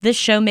This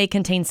show may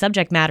contain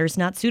subject matters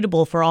not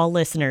suitable for all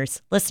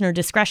listeners. Listener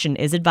discretion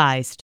is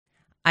advised.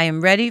 I am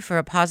ready for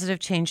a positive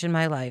change in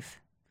my life.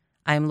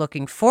 I am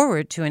looking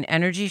forward to an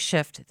energy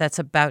shift that's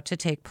about to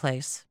take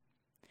place.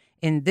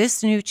 In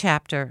this new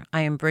chapter,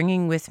 I am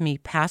bringing with me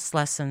past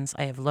lessons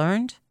I have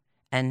learned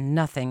and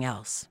nothing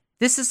else.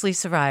 This is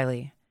Lisa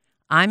Riley.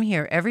 I'm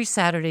here every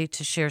Saturday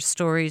to share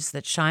stories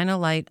that shine a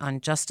light on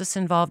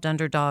justice-involved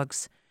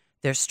underdogs,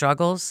 their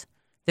struggles,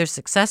 their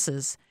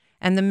successes,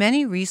 and the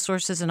many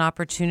resources and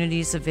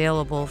opportunities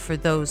available for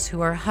those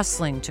who are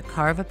hustling to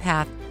carve a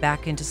path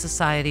back into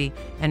society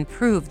and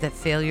prove that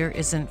failure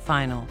isn't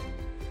final.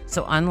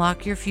 So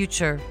unlock your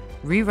future,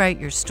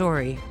 rewrite your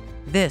story.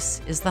 This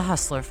is the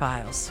Hustler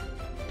Files.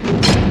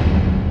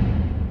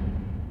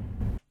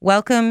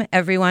 Welcome,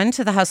 everyone,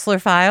 to the Hustler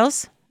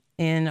Files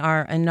in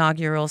our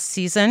inaugural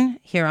season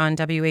here on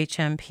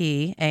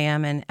WHMP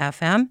AM and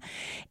FM.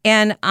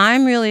 And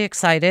I'm really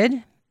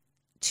excited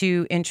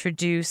to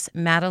introduce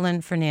Madeline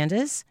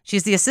Fernandez.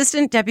 She's the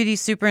Assistant Deputy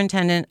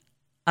Superintendent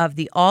of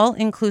the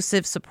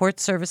All-Inclusive Support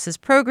Services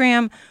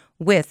Program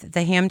with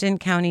the Hampden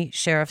County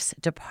Sheriff's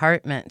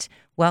Department.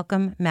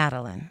 Welcome,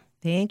 Madeline.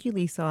 Thank you,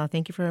 Lisa.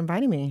 Thank you for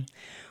inviting me.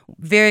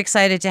 Very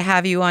excited to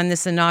have you on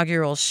this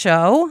inaugural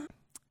show.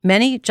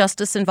 Many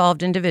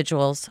justice-involved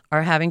individuals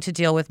are having to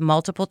deal with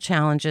multiple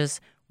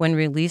challenges when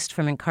released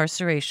from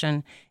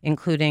incarceration,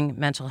 including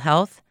mental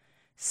health,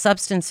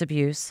 substance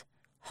abuse,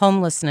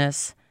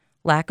 homelessness,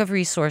 lack of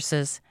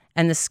resources,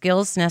 and the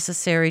skills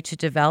necessary to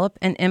develop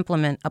and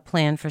implement a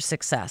plan for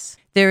success.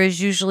 There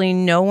is usually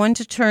no one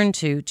to turn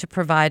to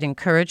provide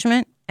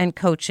encouragement and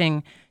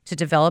coaching to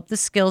develop the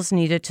skills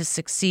needed to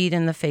succeed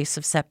in the face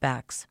of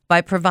setbacks.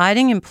 By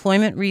providing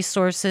employment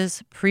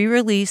resources,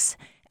 pre-release,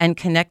 and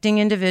connecting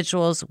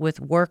individuals with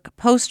work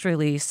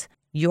post-release,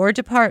 your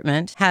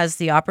department has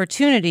the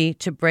opportunity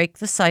to break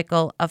the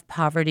cycle of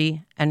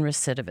poverty and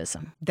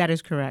recidivism. That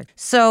is correct.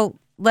 So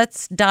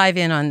let's dive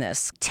in on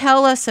this.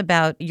 Tell us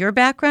about your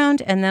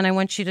background, and then I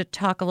want you to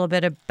talk a little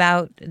bit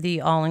about the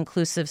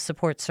All-Inclusive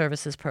Support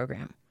Services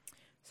Program.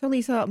 So,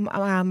 Lisa,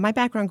 my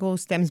background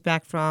stems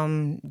back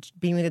from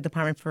being with the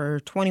department for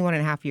 21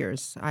 and a half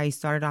years. I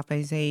started off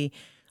as a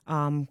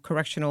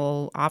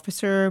correctional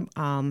officer.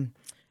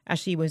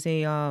 Actually was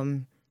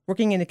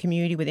working in the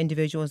community with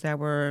individuals that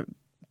were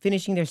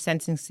finishing their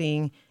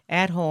sentencing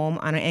at home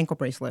on an ankle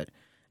bracelet.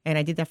 And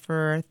I did that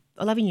for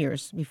 11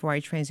 years before I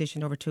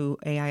transitioned over to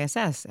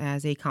AISS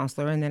as a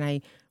counselor. And then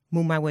I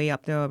moved my way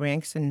up the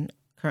ranks, and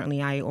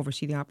currently I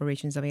oversee the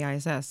operations of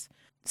AISS.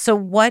 So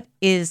what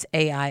is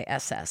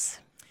AISS?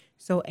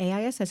 So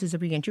AISS is a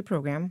reentry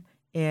program.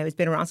 It's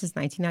been around since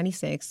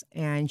 1996.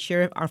 And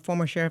our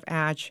former Sheriff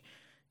Atch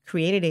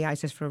created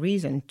AISS for a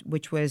reason,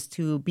 which was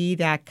to be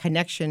that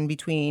connection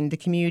between the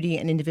community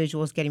and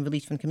individuals getting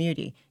released from the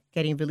community,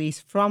 getting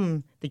released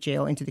from the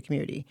jail into the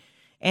community.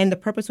 And the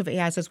purpose of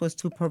AISS was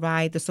to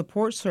provide the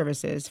support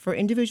services for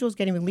individuals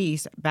getting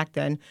released back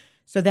then,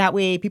 so that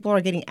way people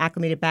are getting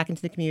acclimated back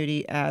into the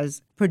community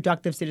as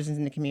productive citizens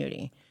in the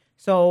community.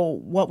 So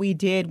what we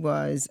did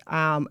was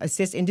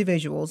assist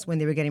individuals when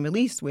they were getting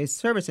released with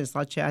services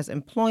such as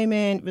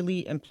employment,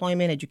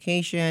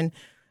 education,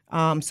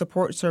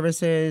 support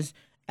services,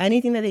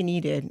 anything that they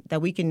needed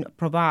that we can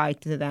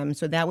provide to them,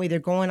 so that way they're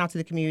going out to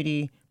the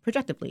community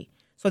productively.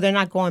 So they're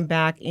not going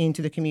back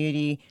into the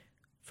community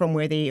from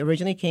where they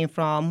originally came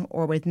from,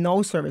 or with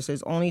no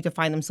services, only to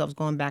find themselves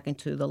going back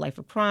into the life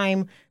of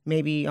crime,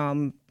 maybe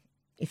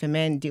if it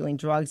meant dealing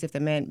drugs, if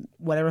it meant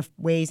whatever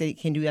ways they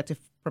can do that to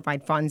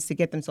provide funds to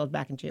get themselves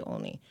back in jail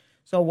only.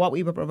 So what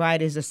we would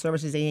provide is the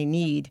services they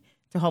need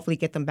to hopefully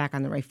get them back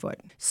on the right foot.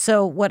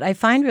 So what I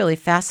find really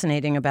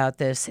fascinating about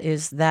this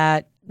is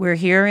that we're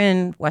here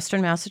in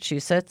Western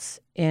Massachusetts,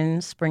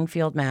 in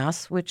Springfield,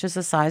 Mass., which is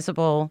a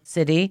sizable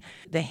city.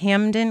 The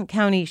Hampden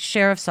County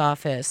Sheriff's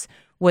Office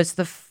was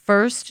the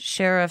first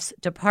sheriff's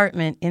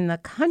department in the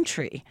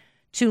country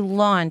to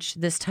launch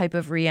this type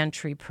of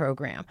reentry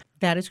program.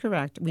 That is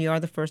correct. We are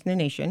the first in the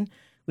nation.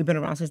 We've been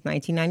around since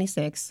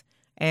 1996.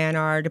 And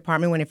our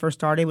department, when it first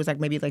started, was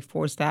maybe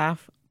 4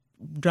 staff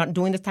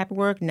doing this type of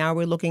work. Now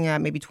we're looking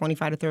at maybe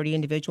 25 to 30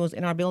 individuals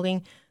in our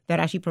building that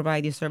actually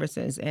provide these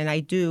services. And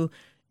I do,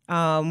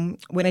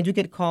 when I do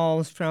get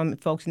calls from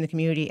folks in the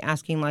community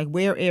asking,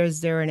 where is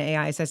there an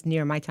AISS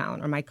near my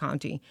town or my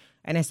county?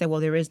 And I said,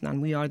 well, there is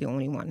none. We are the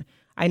only one.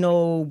 I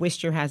know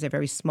Worcester has a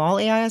very small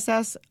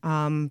AISS,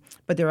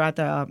 but they're at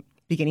the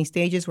beginning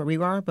stages where we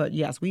are. But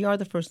yes, we are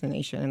the first in the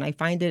nation. And I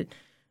find it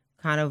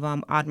kind of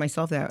odd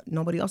myself that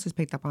nobody else has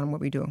picked up on what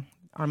we do,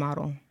 our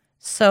model.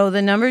 So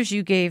the numbers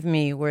you gave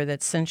me were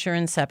that since your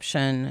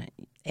inception,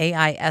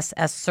 AISS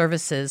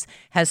Services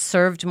has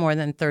served more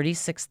than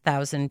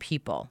 36,000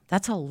 people.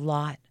 That's a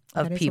lot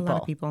of that is people. A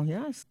lot of people,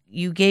 yes.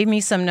 You gave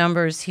me some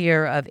numbers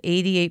here of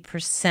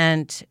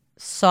 88%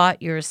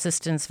 sought your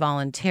assistance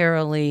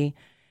voluntarily,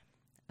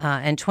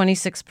 and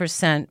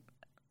 26%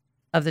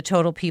 of the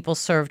total people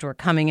served were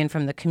coming in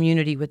from the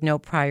community with no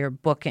prior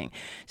booking.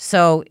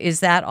 So is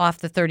that off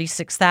the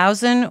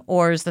 36,000,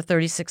 or is the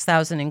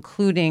 36,000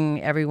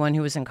 including everyone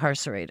who was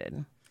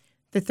incarcerated?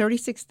 The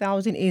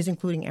 36,000 is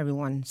including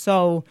everyone.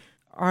 So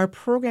our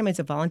program is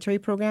a voluntary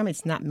program.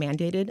 It's not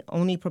mandated.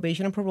 Only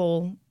probation and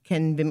parole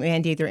can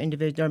mandate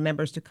their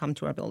members to come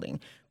to our building.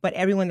 But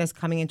everyone that's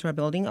coming into our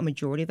building, a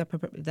majority of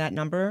that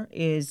number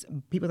is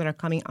people that are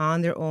coming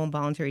on their own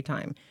voluntary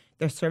time.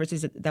 Their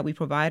services that we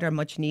provide are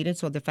much needed.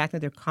 So the fact that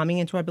they're coming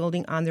into our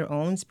building on their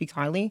own speaks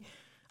highly.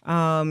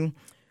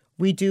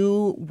 We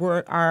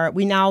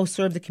now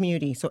serve the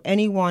community. So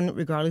anyone,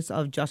 regardless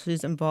of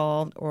justice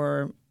involved,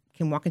 or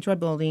can walk into our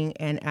building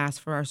and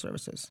ask for our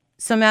services.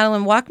 So,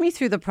 Madeline, walk me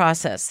through the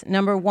process.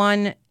 Number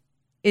one,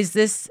 is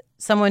this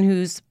someone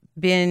who's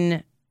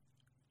been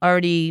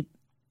already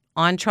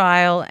on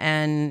trial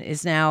and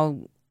is now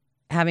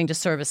having to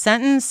serve a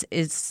sentence?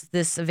 Is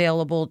this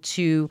available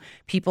to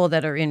people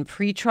that are in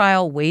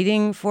pretrial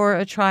waiting for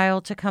a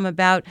trial to come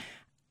about?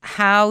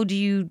 How do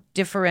you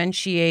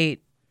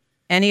differentiate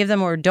any of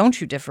them, or don't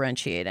you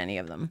differentiate any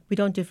of them? We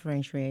don't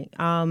differentiate.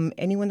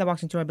 Anyone that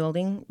walks into our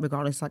building,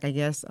 regardless, like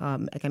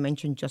I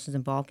mentioned, justice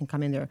involved, can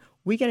come in there.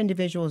 We get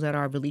individuals that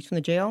are released from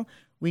the jail.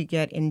 We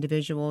get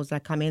individuals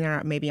that come in and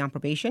are maybe on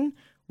probation.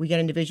 We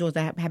get individuals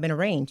that have been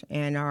arraigned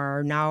and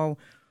are now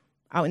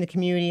out in the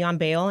community on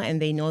bail,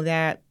 and they know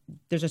that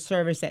there's a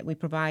service that we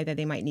provide that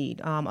they might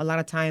need. A lot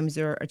of times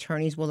their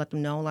attorneys will let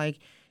them know, like,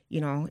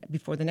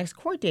 before the next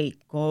court date,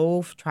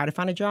 go try to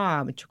find a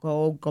job,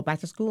 go back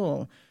to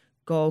school,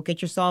 go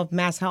get yourself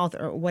Mass Health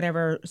or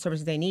whatever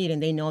services they need,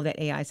 and they know that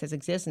AISS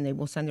exists, and they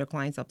will send their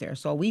clients up there.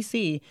 So we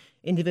see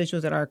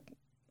individuals that are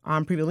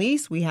on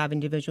pre-release. We have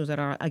individuals that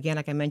are, again,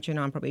 like I mentioned,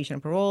 on probation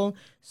and parole.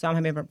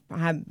 Some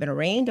have been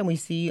arraigned, and we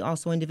see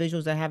also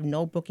individuals that have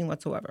no booking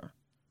whatsoever.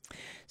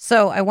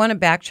 So I want to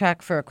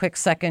backtrack for a quick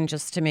second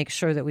just to make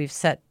sure that we've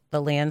set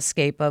the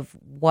landscape of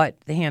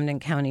what the Hampden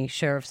County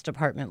Sheriff's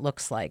Department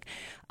looks like.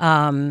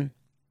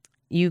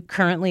 You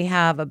currently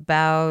have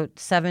about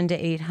 700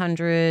 to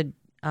 800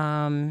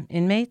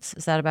 inmates.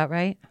 Is that about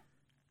right?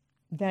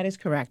 That is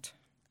correct.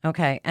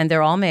 Okay. And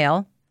they're all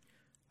male?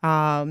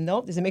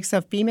 Nope. There's a mix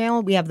of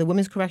female. We have the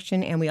women's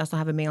correction, and we also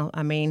have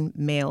a main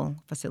male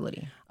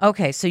facility.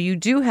 Okay. So you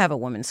do have a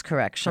women's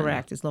correction.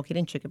 Correct. It's located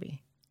in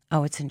Chicopee.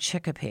 Oh, it's in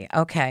Chicopee.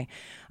 Okay.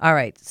 All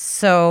right.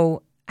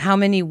 So how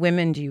many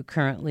women do you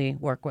currently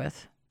work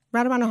with?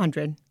 Right around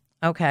 100.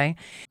 Okay.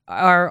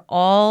 Are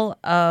all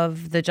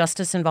of the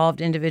justice-involved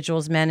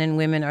individuals, men and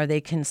women, are they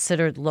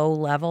considered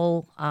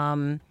low-level?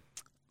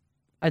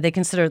 Are they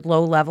considered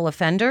low-level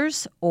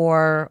offenders,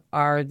 or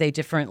are they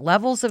different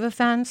levels of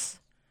offense?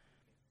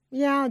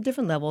 Yeah,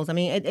 different levels. I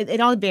mean, it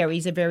all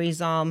varies. It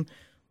varies.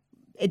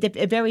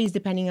 It varies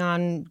depending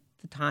on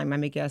the time,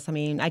 I guess. I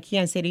mean, I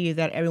can't say to you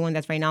that everyone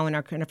that's right now in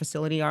our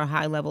facility are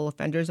high-level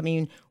offenders. I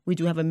mean, we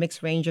do have a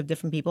mixed range of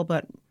different people,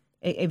 but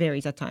it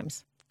varies at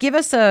times. Give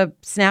us a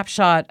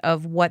snapshot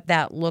of what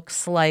that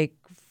looks like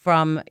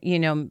from,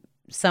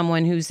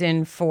 someone who's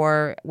in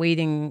for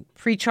waiting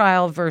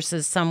pretrial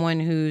versus someone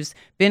who's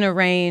been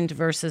arraigned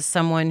versus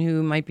someone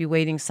who might be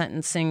waiting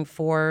sentencing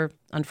for,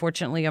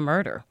 unfortunately, a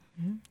murder.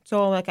 Mm-hmm.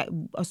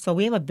 So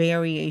we have a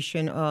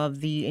variation of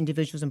the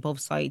individuals in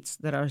both sites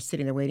that are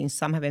sitting there waiting.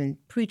 Some have been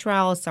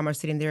pretrial, some are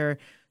sitting there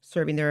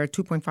serving their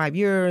 2.5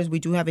 years. We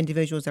do have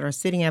individuals that are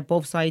sitting at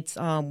both sites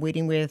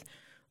waiting with,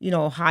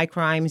 high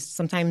crimes,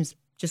 sometimes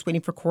just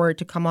waiting for court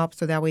to come up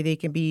so that way they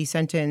can be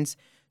sentenced.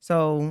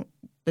 So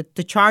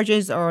the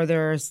charges or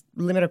their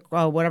limit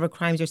of whatever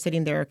crimes are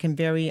sitting there can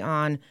vary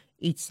on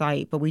each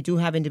site. But we do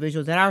have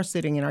individuals that are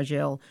sitting in our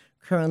jail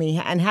currently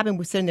and have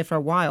been sitting there for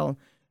a while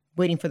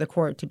waiting for the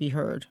court to be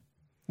heard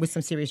with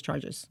some serious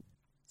charges.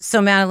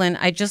 So, Madeline,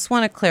 I just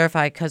want to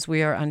clarify, because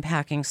we are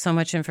unpacking so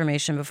much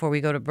information before we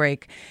go to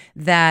break,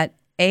 that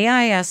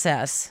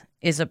AISS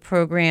is a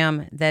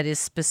program that is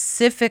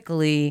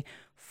specifically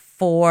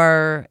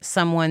for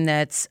someone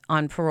that's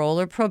on parole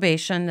or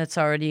probation, that's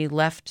already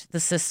left the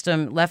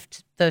system,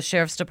 left the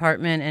sheriff's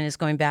department, and is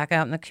going back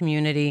out in the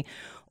community,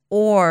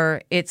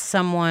 or it's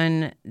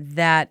someone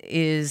that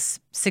is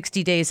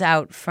 60 days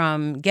out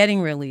from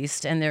getting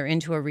released and they're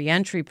into a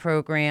reentry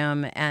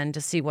program and to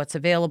see what's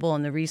available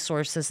and the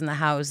resources and the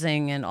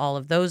housing and all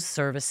of those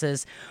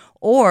services.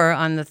 Or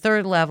on the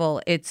third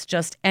level, it's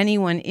just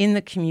anyone in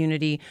the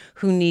community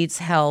who needs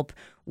help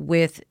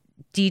with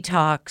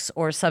detox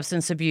or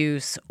substance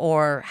abuse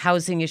or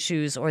housing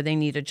issues, or they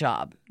need a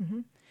job. Mm-hmm.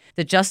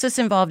 The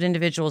justice-involved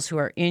individuals who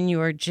are in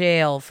your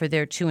jail for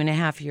their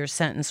 2.5-year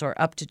sentence or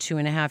up to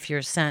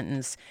 2.5-year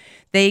sentence,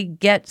 they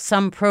get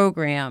some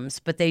programs,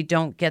 but they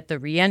don't get the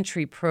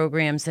reentry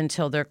programs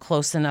until they're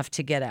close enough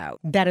to get out.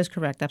 That is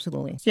correct,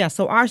 absolutely. Yeah,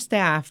 so our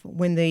staff,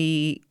 when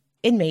the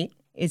inmate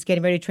is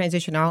getting ready to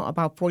transition out,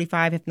 about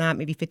 45, if not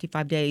maybe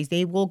 55 days,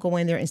 they will go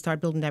in there and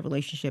start building that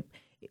relationship,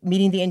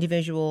 meeting the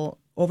individual,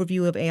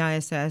 overview of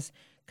AISS,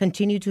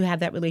 continue to have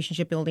that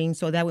relationship building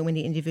so that way when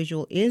the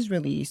individual is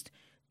released,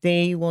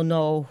 they will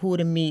know who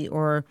to meet,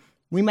 or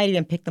we might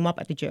even pick them up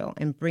at the jail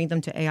and bring them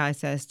to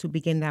AISS to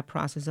begin that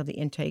process of the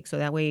intake. So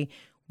that way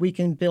we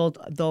can build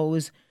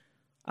those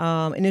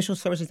initial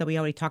services that we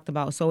already talked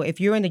about. So if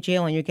you're in the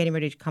jail and you're getting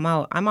ready to come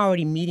out, I'm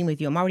already meeting with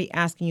you. I'm already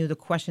asking you the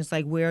questions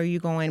like, where are you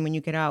going when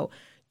you get out?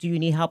 Do you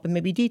need help with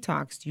maybe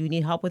detox? Do you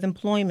need help with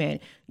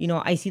employment?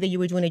 I see that you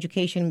were doing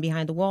education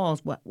behind the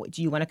walls. What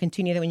do you want to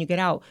continue that when you get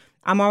out?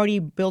 I'm already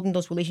building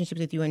those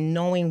relationships with you and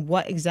knowing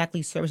what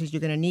exactly services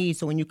you're going to need.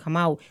 So when you come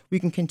out, we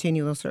can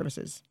continue those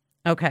services.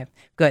 Okay,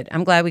 good.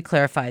 I'm glad we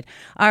clarified.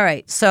 All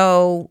right,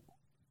 so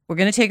we're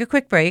going to take a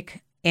quick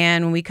break.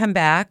 And when we come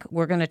back,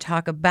 we're going to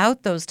talk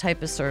about those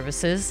type of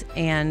services.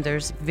 And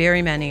there's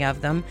very many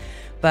of them.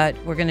 But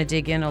we're going to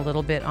dig in a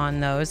little bit on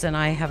those. And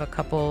I have a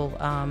couple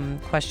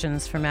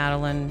questions for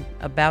Madeline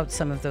about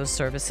some of those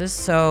services.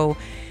 So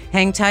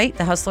hang tight.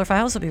 The Hustler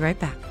Files will be right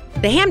back.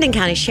 The Hampden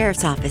County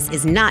Sheriff's Office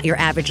is not your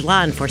average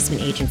law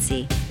enforcement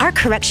agency. Our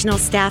correctional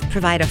staff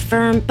provide a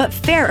firm but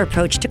fair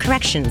approach to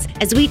corrections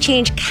as we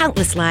change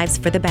countless lives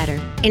for the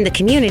better. In the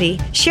community,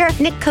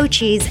 Sheriff Nick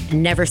Cochise'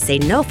 Never Say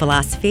No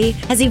philosophy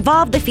has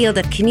evolved the field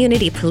of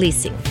community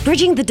policing,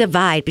 bridging the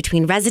divide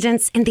between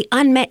residents and the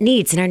unmet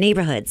needs in our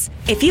neighborhoods.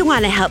 If you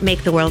want to help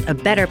make the world a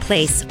better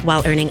place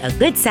while earning a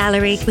good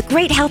salary with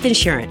great health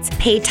insurance,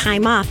 paid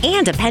time off,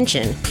 and a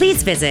pension,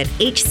 please visit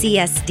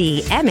hcsdma.org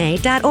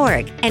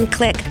and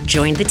click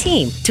Join the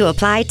Team to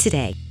apply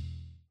today.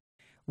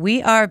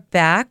 We are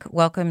back.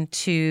 Welcome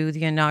to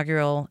the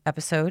inaugural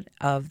episode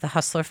of the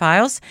Hustler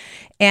Files.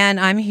 And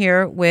I'm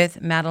here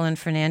with Madeline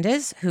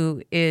Fernandez,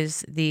 who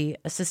is the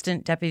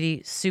Assistant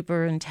Deputy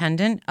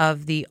Superintendent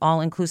of the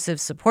All-Inclusive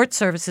Support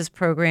Services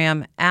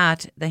Program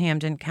at the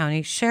Hampden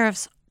County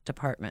Sheriff's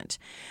Department.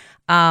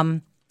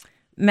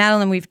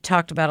 Madeline, we've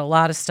talked about a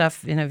lot of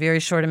stuff in a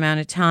very short amount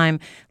of time.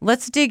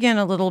 Let's dig in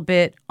a little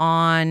bit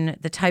on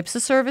the types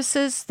of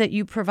services that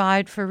you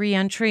provide for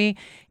reentry,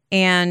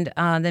 and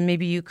then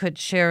maybe you could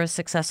share a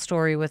success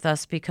story with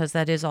us, because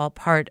that is all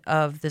part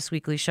of this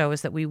weekly show,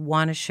 is that we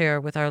want to share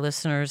with our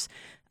listeners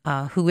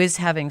who is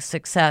having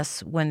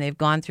success when they've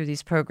gone through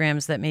these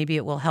programs, that maybe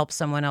it will help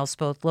someone else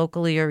both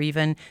locally or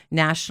even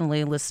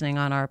nationally listening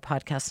on our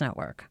podcast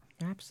network.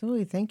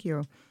 Absolutely. Thank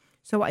you.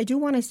 So I do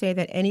want to say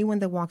that anyone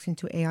that walks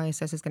into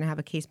AISS is going to have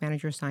a case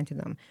manager assigned to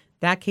them.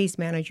 That case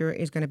manager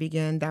is going to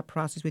begin that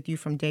process with you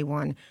from day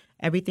one.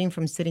 Everything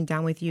from sitting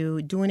down with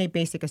you, doing a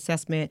basic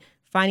assessment,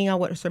 finding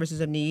out what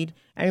services of need.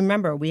 And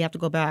remember, we have to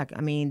go back.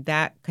 I mean,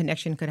 that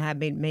connection could have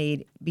been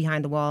made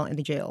behind the wall in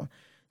the jail.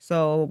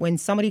 So when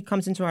somebody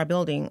comes into our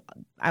building,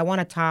 I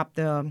want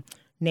to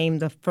name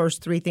the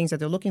first three things that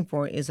they're looking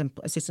for is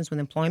assistance with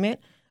employment,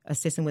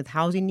 assistance with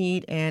housing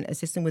need, and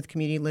assistance with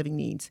community living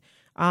needs.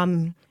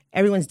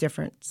 Everyone's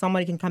different.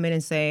 Somebody can come in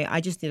and say, I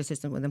just need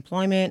assistance with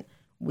employment.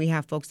 We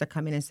have folks that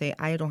come in and say,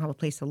 I don't have a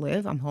place to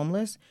live. I'm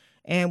homeless.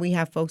 And we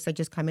have folks that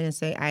just come in and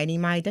say, I need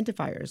my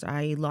identifiers.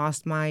 I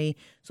lost my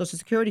Social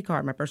Security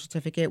card. My birth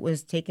certificate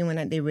was taken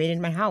when they raided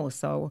my house.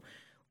 So,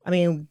 I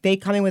mean, they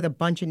come in with a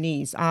bunch of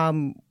needs.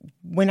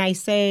 When I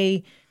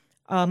say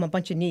a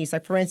bunch of needs,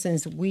 like, for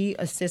instance, we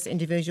assist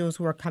individuals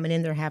who are coming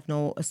in that have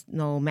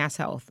no mass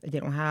health. They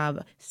don't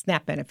have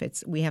SNAP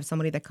benefits. We have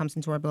somebody that comes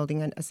into our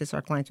building and assists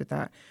our clients with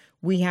that.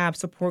 We have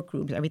support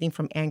groups, everything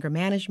from anger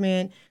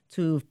management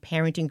to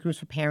parenting groups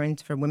for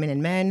parents, for women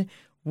and men.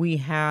 We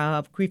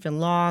have grief and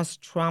loss,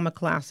 trauma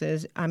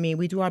classes. I mean,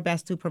 we do our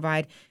best to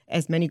provide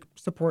as many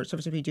support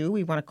services as we do.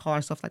 We want to call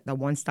ourselves like the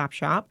one-stop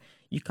shop.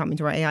 You come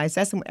into our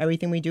AISS and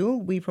everything we do,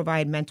 we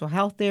provide mental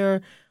health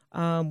there.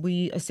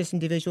 We assist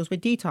individuals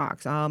with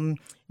detox,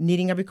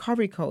 needing a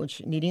recovery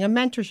coach, needing a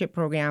mentorship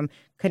program,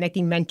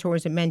 connecting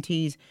mentors and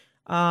mentees,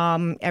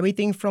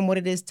 everything from what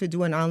it is to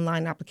do an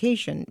online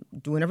application,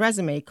 doing a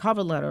resume,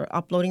 cover letter,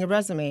 uploading a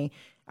resume.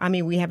 I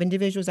mean, we have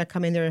individuals that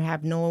come in there and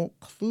have no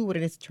clue what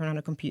it is to turn on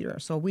a computer.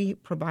 So we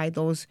provide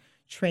those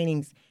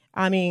trainings.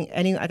 I mean,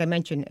 like I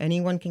mentioned,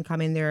 anyone can come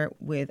in there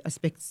with a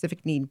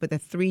specific need. But the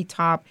three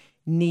top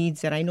needs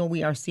that I know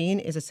we are seeing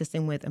is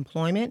assisting with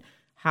employment,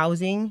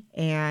 housing,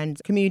 and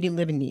community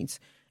living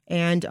needs.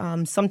 And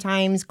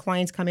sometimes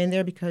clients come in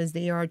there because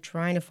they are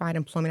trying to find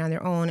employment on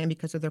their own, and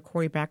because of their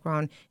CORI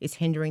background is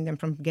hindering them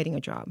from getting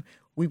a job.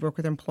 We work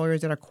with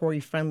employers that are CORI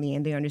friendly,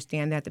 and they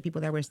understand that the people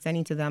that we're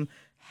sending to them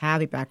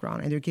have a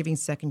background, and they're giving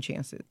second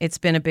chances. It's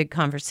been a big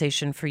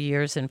conversation for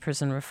years in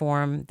prison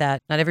reform that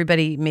not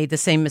everybody made the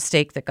same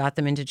mistake that got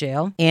them into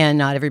jail, and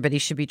not everybody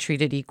should be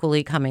treated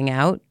equally coming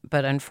out,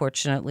 but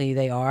unfortunately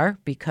they are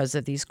because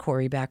of these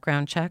CORI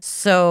background checks.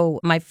 So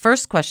my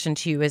first question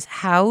to you is,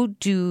 how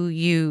do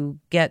you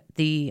get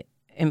the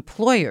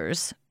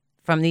employers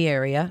from the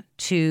area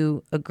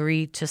to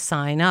agree to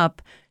sign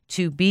up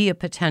to be a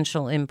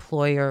potential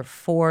employer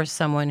for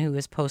someone who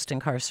is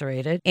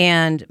post-incarcerated?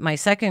 And my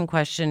second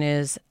question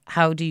is,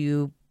 how do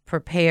you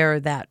prepare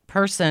that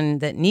person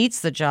that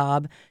needs the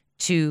job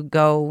to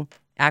go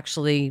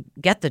actually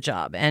get the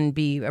job and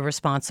be a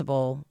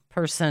responsible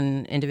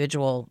person,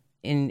 individual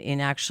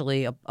in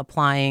actually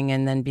applying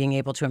and then being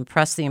able to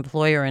impress the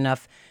employer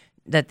enough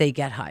that they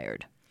get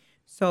hired?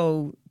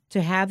 So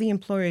to have the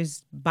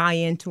employers buy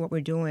into what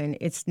we're doing,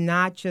 it's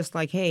not just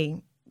like,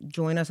 hey,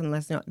 join us and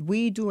let's know.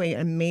 We do an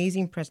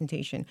amazing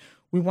presentation.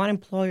 We want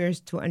employers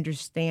to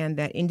understand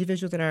that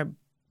individuals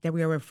that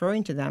we are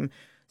referring to them,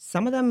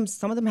 some of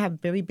them have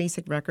very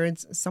basic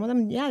records. Some of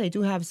them, yeah, they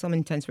do have some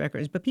intense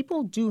records, but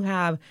people do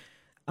have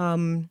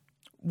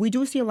we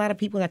do see a lot of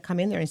people that come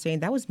in there and saying,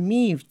 that was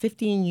me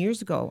 15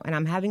 years ago, and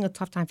I'm having a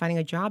tough time finding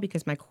a job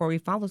because my Corey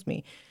follows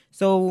me.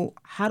 So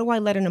how do I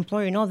let an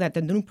employer know that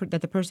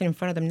the person in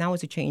front of them now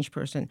is a changed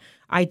person?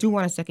 I do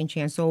want a second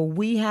chance. So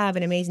we have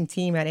an amazing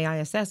team at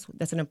AISS,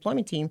 that's an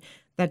employment team,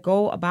 that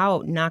go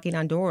about knocking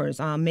on doors,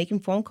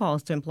 making phone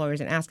calls to employers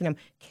and asking them,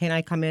 can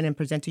I come in and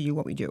present to you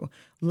what we do?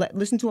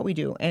 Listen to what we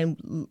do.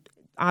 And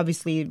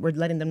obviously, we're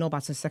letting them know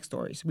about success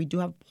stories. We do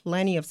have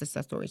plenty of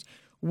success stories.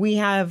 We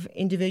have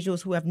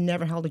individuals who have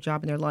never held a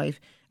job in their life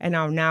and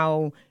are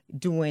now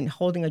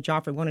holding a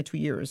job for 1 or 2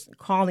 years,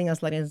 calling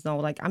us, letting us know,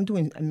 like, I'm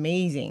doing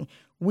amazing.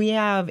 We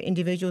have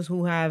individuals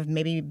who have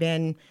maybe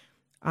been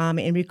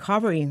in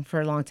recovery for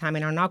a long time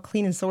and are now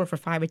clean and sober for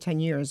 5 or 10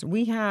 years.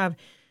 We have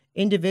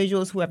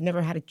individuals who have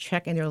never had a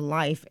check in their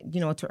life,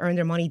 to earn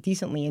their money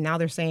decently. And now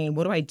they're saying,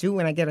 what do I do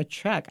when I get a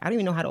check? I don't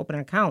even know how to open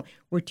an account.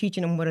 We're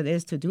teaching them what it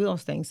is to do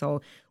those things.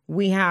 So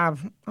we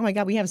have, oh my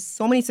God, we have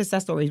so many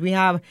success stories.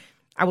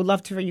 I would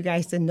love for you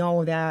guys to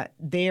know that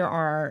there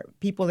are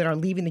people that are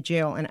leaving the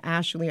jail and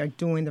actually are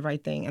doing the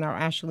right thing and are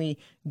actually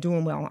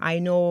doing well. I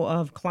know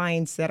of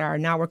clients that are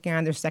now working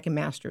on their second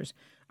master's.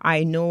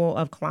 I know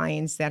of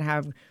clients that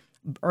have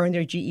earned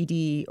their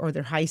GED or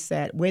their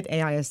HiSET with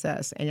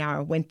AISS and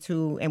now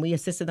and we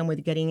assisted them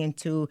with getting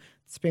into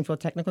Springfield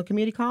Technical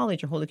Community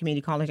College or Holder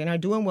Community College and are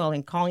doing well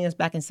and calling us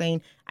back and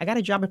saying, I got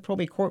a job at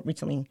probate court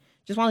recently.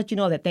 Just want to let you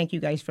know that thank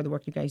you guys for the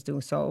work you guys do.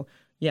 So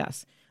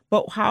yes.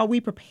 But how we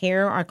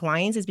prepare our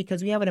clients is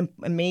because we have an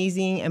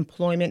amazing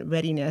employment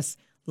readiness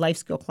life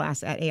skill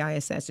class at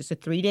AISS. It's a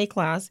 3-day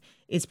class.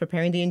 It's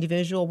preparing the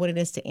individual what it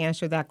is to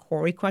answer that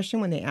Corey question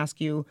when they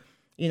ask you,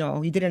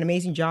 you did an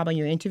amazing job on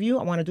your interview.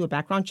 I want to do a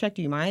background check.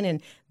 Do you mind?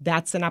 And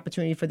that's an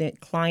opportunity for the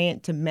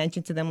client to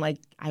mention to them, like,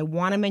 I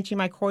want to mention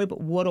my Corey,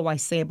 but what do I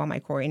say about my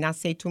Corey? And not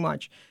say too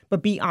much,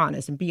 but be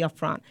honest and be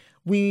upfront.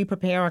 We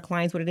prepare our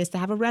clients what it is to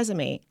have a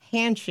resume,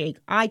 handshake,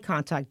 eye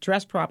contact,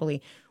 dress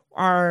properly.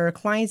 Our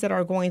clients that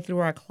are going through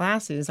our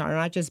classes are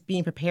not just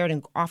being prepared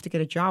and off to get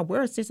a job.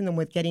 We're assisting them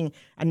with getting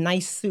a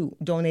nice suit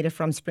donated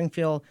from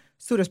Springfield,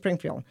 Suit of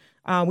Springfield.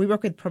 We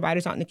work with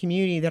providers out in the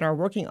community that are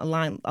working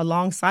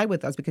alongside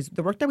with us because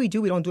the work that we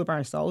do, we don't do it by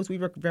ourselves. We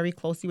work very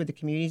closely with the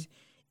communities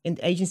and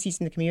agencies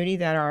in the community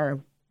that are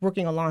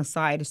working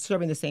alongside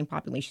serving the same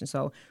population.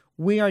 So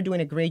we are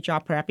doing a great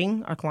job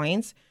prepping our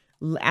clients,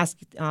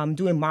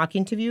 doing mock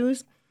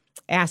interviews,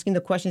 asking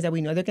the questions that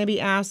we know they're going to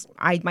be asked.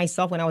 I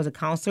myself, when I was a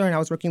counselor and I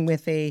was working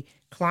with a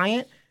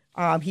client,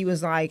 he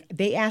was like,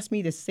 they asked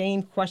me the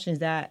same questions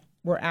that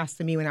were asked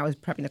to me when I was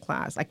prepping the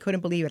class. I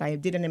couldn't believe it. I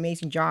did an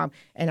amazing job,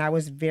 and I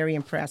was very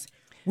impressed.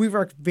 We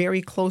work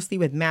very closely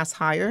with Mass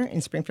Hire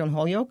in Springfield and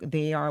Holyoke.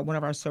 They are one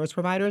of our service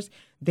providers.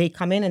 They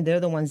come in, and they're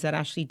the ones that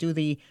actually do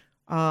the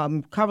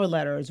cover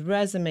letters,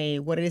 resume,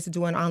 what it is to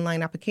do an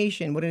online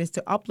application, what it is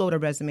to upload a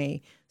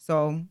resume.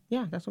 So,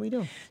 yeah, that's what we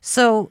do.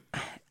 So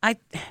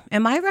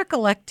am I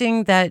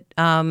recollecting that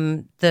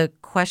the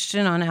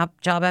question on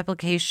job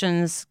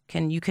applications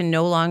you can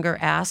no longer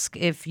ask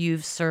if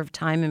you've served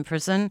time in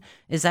prison?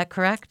 Is that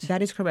correct?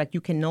 That is correct.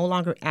 You can no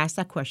longer ask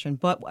that question.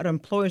 But what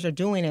employers are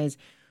doing is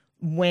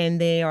when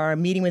they are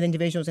meeting with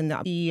individuals and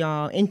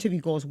the interview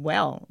goes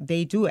well,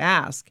 they do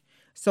ask.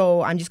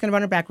 So I'm just going to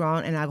run a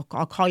background, and I'll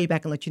call you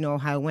back and let you know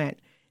how it went.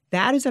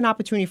 That is an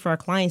opportunity for our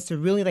clients to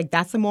really,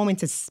 that's the moment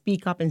to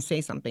speak up and say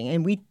something.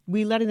 And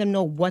we letting them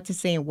know what to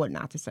say and what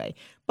not to say.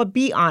 But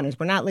be honest.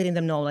 We're not letting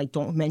them know,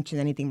 don't mention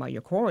anything about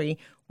your Corey.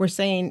 We're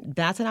saying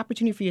that's an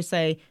opportunity for you to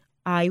say,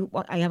 I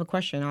have a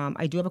question.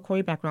 I do have a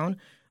Corey background.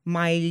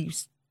 My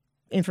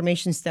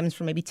information stems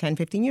from maybe 10,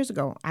 15 years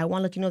ago. I want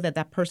to let you know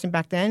that person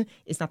back then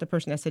is not the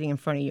person that's sitting in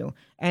front of you.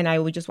 And I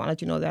would just want to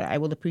let you know that I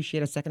will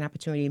appreciate a second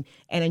opportunity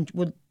and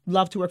would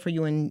love to work for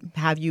you and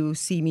have you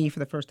see me for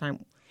the first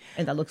time.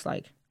 And that looks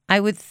like. I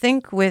would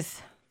think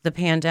with the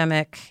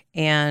pandemic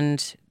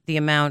and the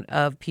amount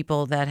of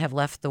people that have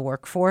left the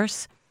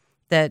workforce,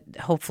 that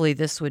hopefully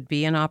this would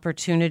be an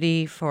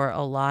opportunity for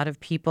a lot of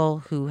people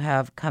who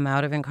have come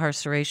out of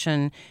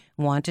incarceration,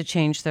 want to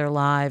change their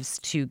lives,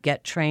 to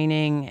get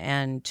training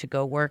and to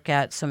go work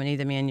at so many of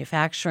the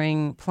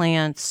manufacturing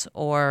plants.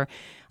 Or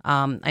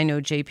I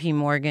know J.P.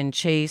 Morgan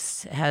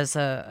Chase has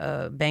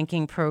a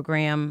banking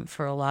program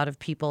for a lot of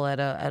people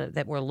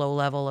that were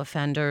low-level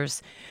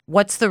offenders.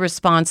 What's the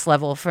response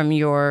level from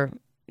your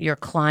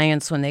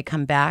clients when they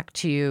come back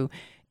to you?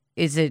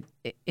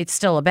 It's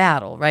still a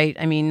battle, right?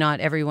 I mean, not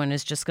everyone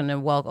is just going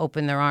to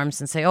open their arms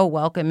and say, oh,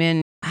 welcome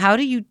in. How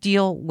do you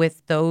deal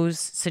with those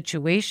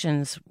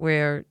situations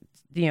where,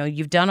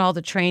 you've done all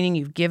the training,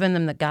 you've given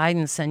them the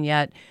guidance, and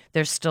yet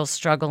they're still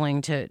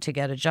struggling to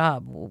get a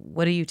job?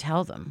 What do you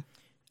tell them?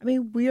 I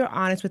mean, we are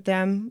honest with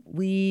them.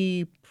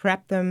 We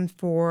prep them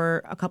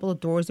for a couple of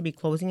doors to be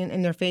closing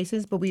in their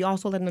faces, but we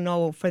also let them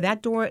know for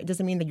that door, it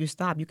doesn't mean that you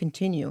stop. You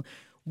continue.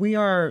 We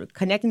are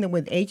connecting them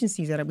with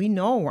agencies that we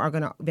know are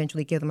going to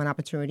eventually give them an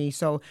opportunity.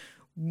 So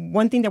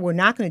one thing that we're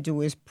not going to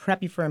do is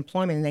prep you for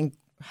employment and then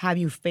have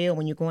you fail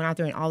when you're going out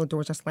there and all the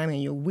doors are slamming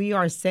on you. We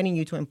are sending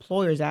you to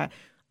employers that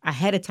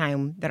ahead of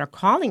time that are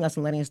calling us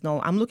and letting us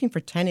know, I'm looking for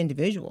 10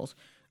 individuals.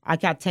 I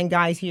got 10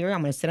 guys here.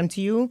 I'm going to send them to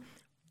you.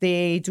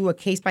 They do a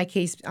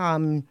case-by-case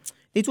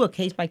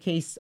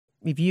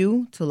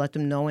review to let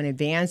them know in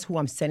advance who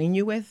I'm sending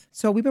you with.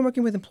 So we've been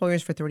working with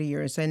employers for 30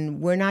 years, and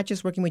we're not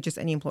just working with just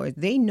any employers.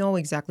 They know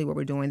exactly what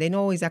we're doing. They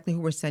know exactly who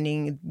we're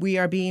sending. We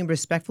are being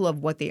respectful of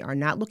what they are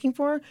not looking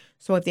for.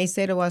 So if they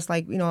say to us,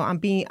 like,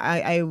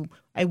 I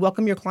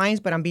welcome your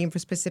clients, but I'm being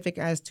specific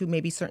as to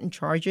maybe certain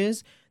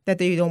charges that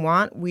they don't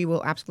want, we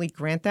will absolutely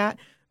grant that.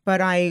 But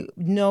I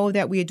know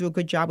that we do a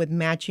good job with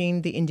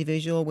matching the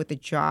individual with the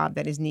job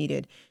that is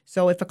needed.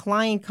 So if a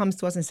client comes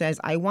to us and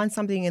says, "I want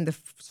something in the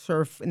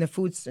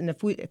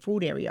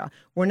food area,"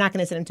 we're not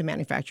going to send them to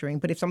manufacturing.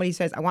 But if somebody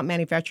says, "I want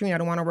manufacturing, I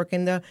don't want to work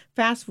in the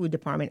fast food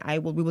department,"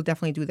 we will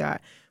definitely do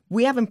that.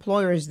 We have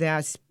employers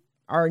that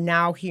are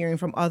now hearing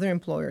from other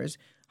employers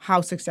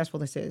how successful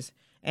this is,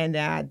 and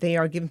that they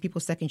are giving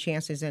people second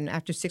chances. And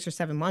after 6 or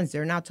 7 months,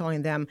 they're now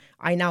telling them,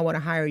 "I now want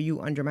to hire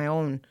you under my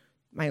own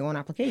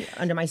application,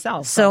 under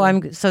myself." So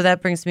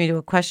that brings me to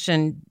a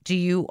question. Do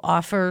you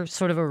offer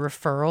sort of a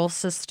referral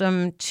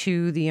system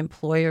to the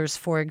employers?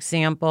 For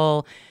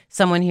example,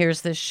 someone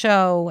hears this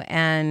show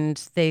and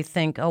they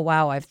think, "Oh,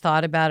 wow, I've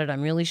thought about it.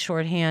 I'm really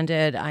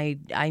shorthanded. I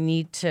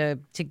need to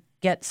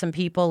get some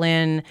people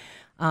in.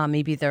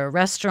 Maybe they're a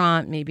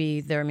restaurant,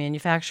 maybe they're a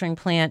manufacturing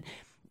plant."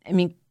 I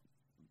mean,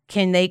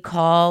 can they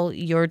call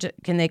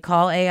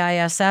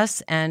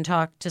AISS and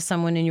talk to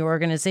someone in your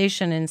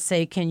organization and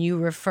say, "Can you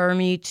refer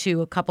me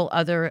to a couple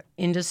other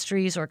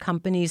industries or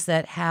companies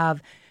that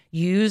have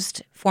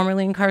used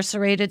formerly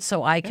incarcerated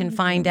so I can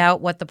find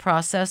out what the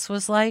process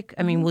was like"?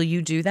 I mean, will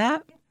you do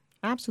that?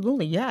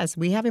 Absolutely, yes.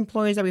 We have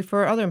employers that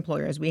refer other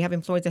employers. We have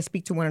employers that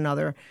speak to one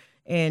another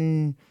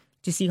and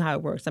to see how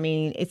it works. I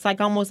mean, it's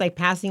like almost like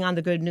passing on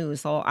the good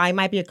news. So I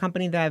might be a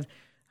company that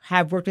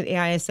have worked with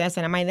AISS,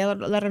 and I might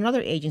let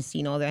another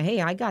agency know that,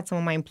 "Hey, I got some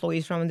of my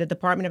employees from the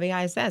Department of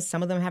AISS.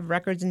 Some of them have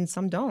records and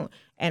some don't,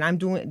 and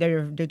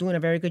they're doing a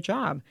very good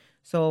job."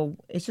 So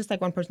it's just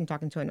like one person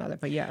talking to another.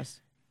 But yes,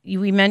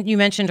 you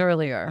mentioned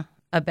earlier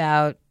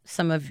about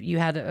you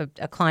had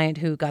a client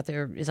who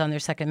is on their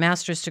second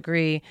master's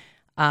degree.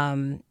 Are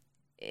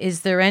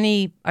there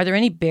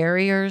any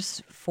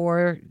barriers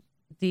for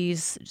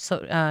these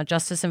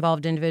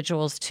justice-involved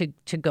individuals to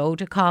go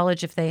to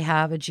college if they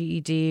have a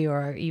GED,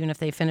 or even if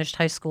they finished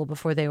high school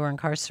before they were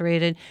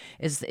incarcerated?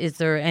 Is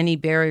there any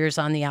barriers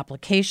on the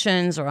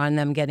applications or on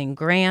them getting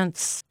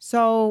grants?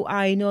 So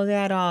I know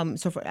that,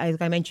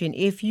 like I mentioned,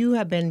 if you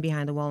have been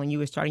behind the wall and you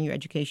were starting your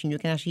education, you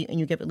can actually, and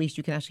you get released,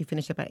 you can actually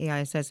finish up at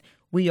AISS.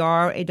 We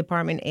are a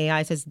department.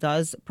 AISS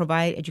does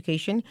provide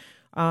education.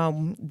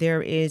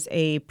 There is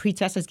a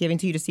pretest that's given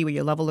to you to see what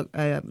your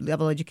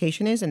level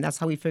education is, and that's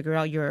how we figure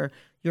out your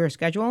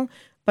schedule.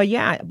 But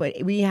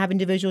we have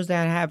individuals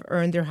that have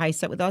earned their high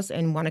set with us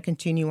and want to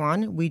continue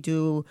on. We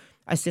do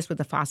assist with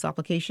the FAFSA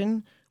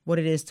application, what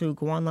it is to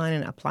go online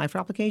and apply for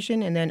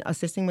application, and then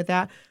assisting with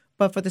that.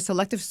 But for the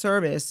selective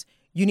service,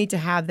 you need to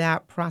have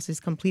that process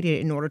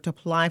completed in order to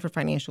apply for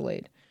financial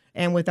aid.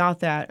 And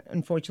without that,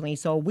 unfortunately,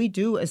 so we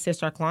do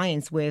assist our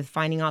clients with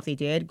finding out if they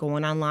did,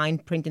 going online,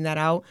 printing that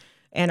out,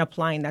 and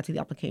applying that to the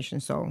application.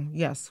 So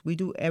yes, we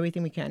do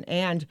everything we can.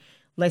 And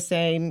let's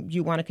say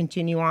you want to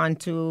continue on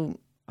to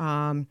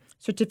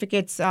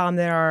certificates that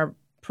are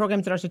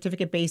programs that are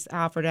certificate-based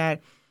for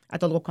that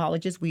at the local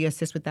colleges, we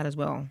assist with that as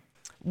well.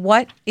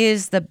 What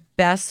is the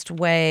best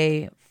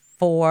way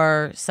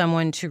for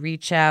someone to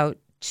reach out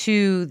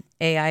to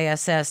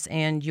AISS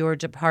and your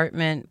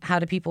department? How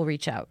do people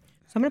reach out?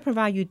 So I'm going to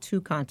provide you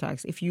 2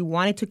 contacts. If you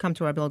wanted to come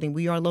to our building,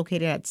 we are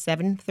located at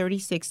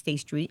 736 State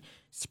Street,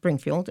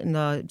 Springfield, in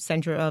the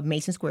center of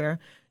Mason Square.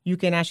 You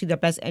can actually, the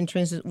best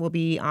entrance will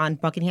be on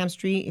Buckingham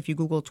Street. If you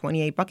Google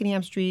 28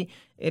 Buckingham Street,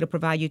 it'll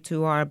provide you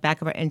to our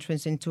back of our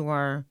entrance into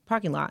our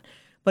parking lot.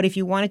 But if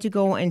you wanted to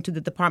go into the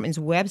department's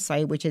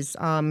website, which is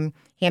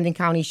Hampden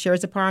County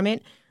Sheriff's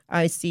Department,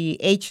 it's the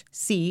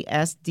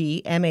hcsdma.org.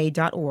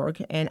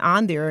 And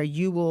on there,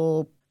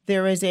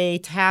 there is a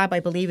tab, I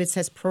believe it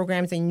says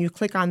programs, and you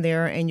click on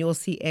there and you'll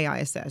see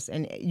AISS.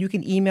 And you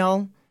can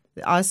email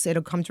us.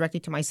 It'll come directly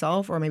to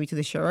myself or maybe to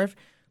the sheriff.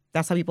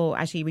 That's how people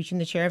actually reach in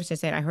the sheriffs and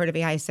say, "I heard of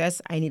AISS.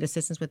 I need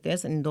assistance with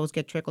this." And those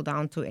get trickled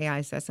down to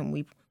AISS, and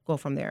we go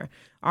from there.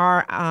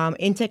 Our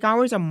intake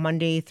hours are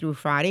Monday through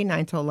Friday,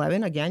 9 to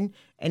 11. Again,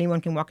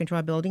 anyone can walk into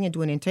our building and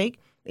do an intake.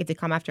 If they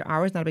come after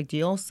hours, not a big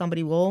deal.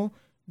 Somebody will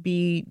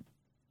be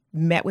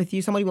met with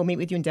you. Somebody will meet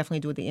with you and definitely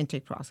do the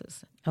intake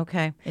process.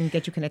 Okay. And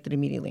get you connected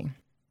immediately.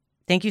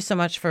 Thank you so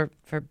much for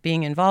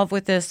being involved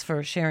with this,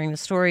 for sharing the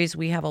stories.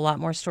 We have a lot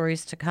more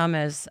stories to come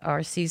as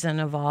our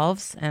season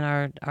evolves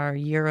and our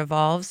year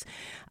evolves.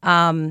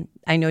 I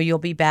know you'll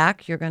be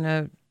back. You're going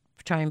to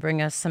try and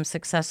bring us some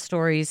success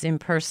stories in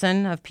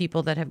person of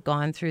people that have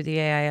gone through the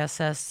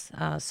AISS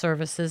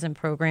services and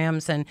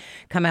programs and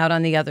come out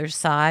on the other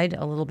side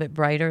a little bit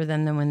brighter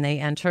than when they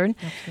entered.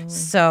 Absolutely.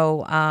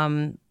 So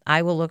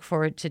I will look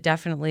forward to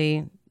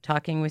definitely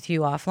talking with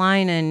you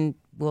offline, and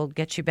we'll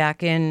get you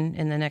back in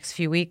the next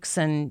few weeks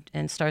and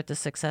start the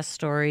success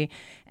story.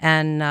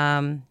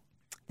 And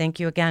thank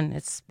you again.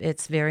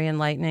 It's very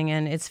enlightening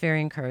and it's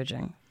very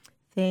encouraging.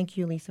 Thank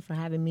you, Lisa, for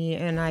having me.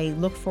 And I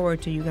look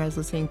forward to you guys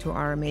listening to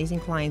our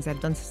amazing clients that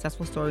have done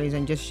successful stories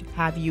and just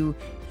have you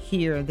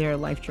hear their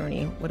life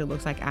journey, what it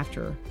looks like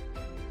after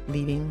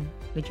leaving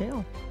the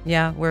jail.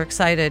 Yeah, we're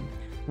excited.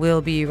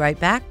 We'll be right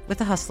back with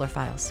the Hustler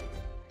Files.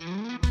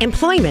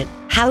 Employment,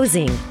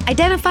 housing,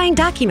 identifying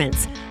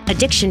documents,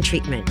 addiction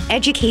treatment,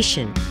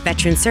 education,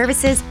 veteran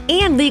services,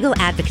 and legal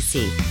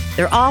advocacy.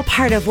 They're all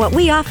part of what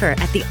we offer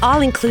at the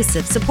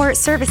All-Inclusive Support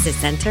Services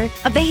Center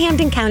of the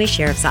Hampden County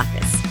Sheriff's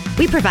Office.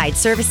 We provide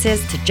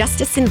services to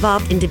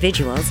justice-involved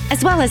individuals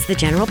as well as the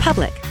general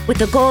public, with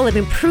the goal of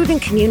improving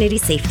community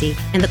safety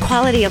and the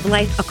quality of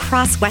life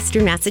across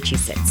Western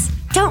Massachusetts.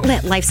 Don't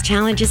let life's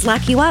challenges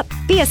lock you up.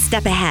 Be a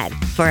step ahead.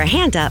 For a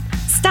hand up,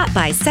 stop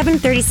by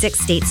 736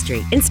 State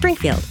Street in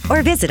Springfield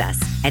or visit us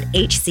at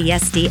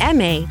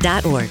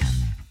hcsdma.org.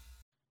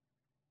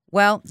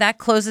 Well, that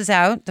closes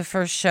out the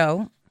first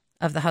show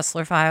of the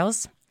Hustler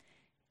Files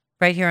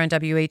right here on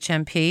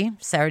WHMP,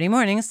 Saturday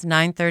mornings,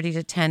 9:30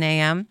 to 10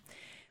 a.m.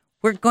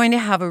 We're going to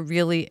have a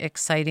really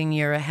exciting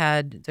year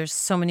ahead. There's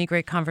so many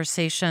great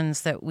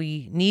conversations that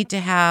we need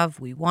to have,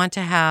 we want to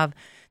have.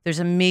 There's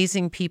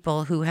amazing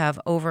people who have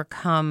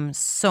overcome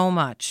so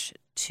much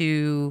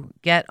to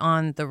get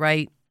on the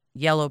right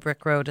yellow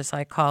brick road, as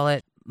I call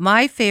it.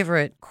 My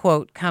favorite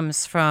quote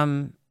comes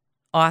from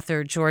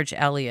author George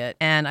Eliot,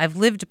 and I've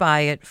lived by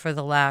it for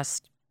the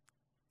last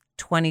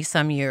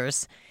 20-some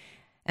years.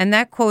 And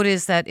that quote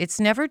is that it's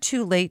never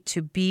too late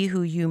to be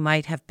who you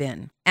might have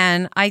been.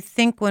 And I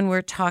think when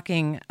we're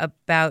talking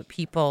about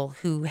people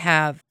who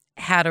have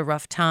had a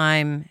rough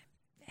time,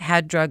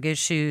 had drug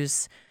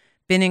issues,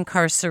 been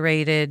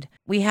incarcerated,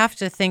 we have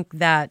to think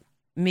that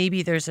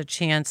maybe there's a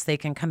chance they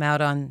can come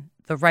out on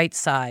the right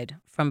side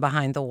from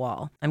behind the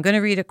wall. I'm going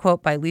to read a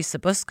quote by Lisa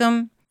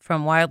Buscombe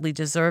from Wildly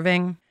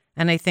Deserving,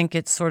 and I think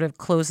it sort of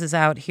closes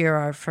out here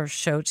our first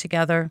show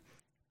together.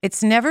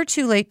 It's never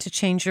too late to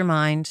change your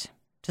mind,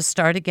 to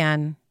start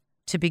again,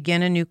 to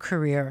begin a new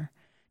career,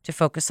 to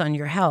focus on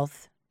your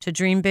health, to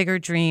dream bigger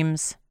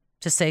dreams,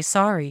 to say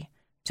sorry,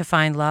 to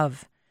find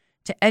love,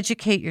 to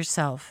educate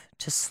yourself,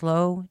 to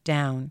slow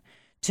down,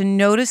 to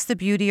notice the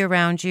beauty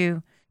around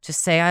you, to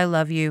say I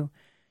love you,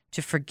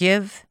 to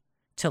forgive,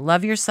 to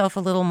love yourself a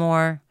little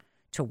more,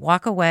 to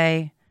walk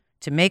away,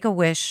 to make a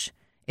wish.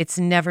 It's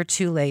never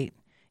too late.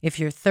 If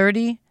you're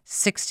 30,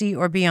 60,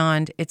 or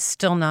beyond, it's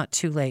still not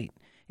too late.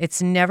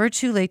 It's never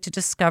too late to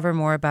discover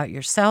more about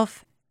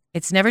yourself.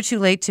 It's never too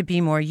late to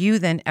be more you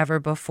than ever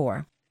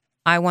before.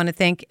 I want to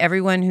thank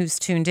everyone who's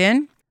tuned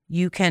in.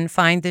 You can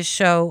find this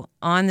show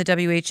on the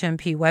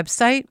WHMP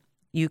website.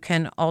 You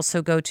can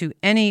also go to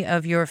any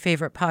of your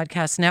favorite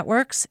podcast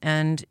networks,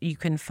 and you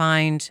can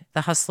find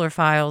the Hustler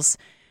Files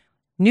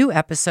new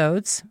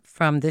episodes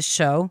from this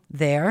show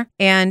there.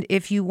 And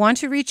if you want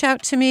to reach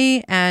out to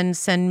me and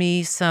send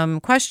me some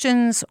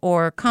questions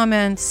or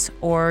comments,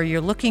 or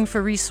you're looking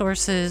for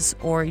resources,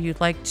 or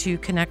you'd like to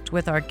connect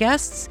with our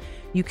guests,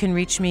 you can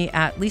reach me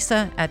at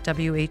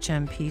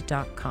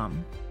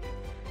lisa@whmp.com.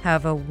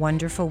 Have a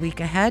wonderful week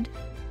ahead.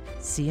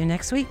 See you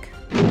next week.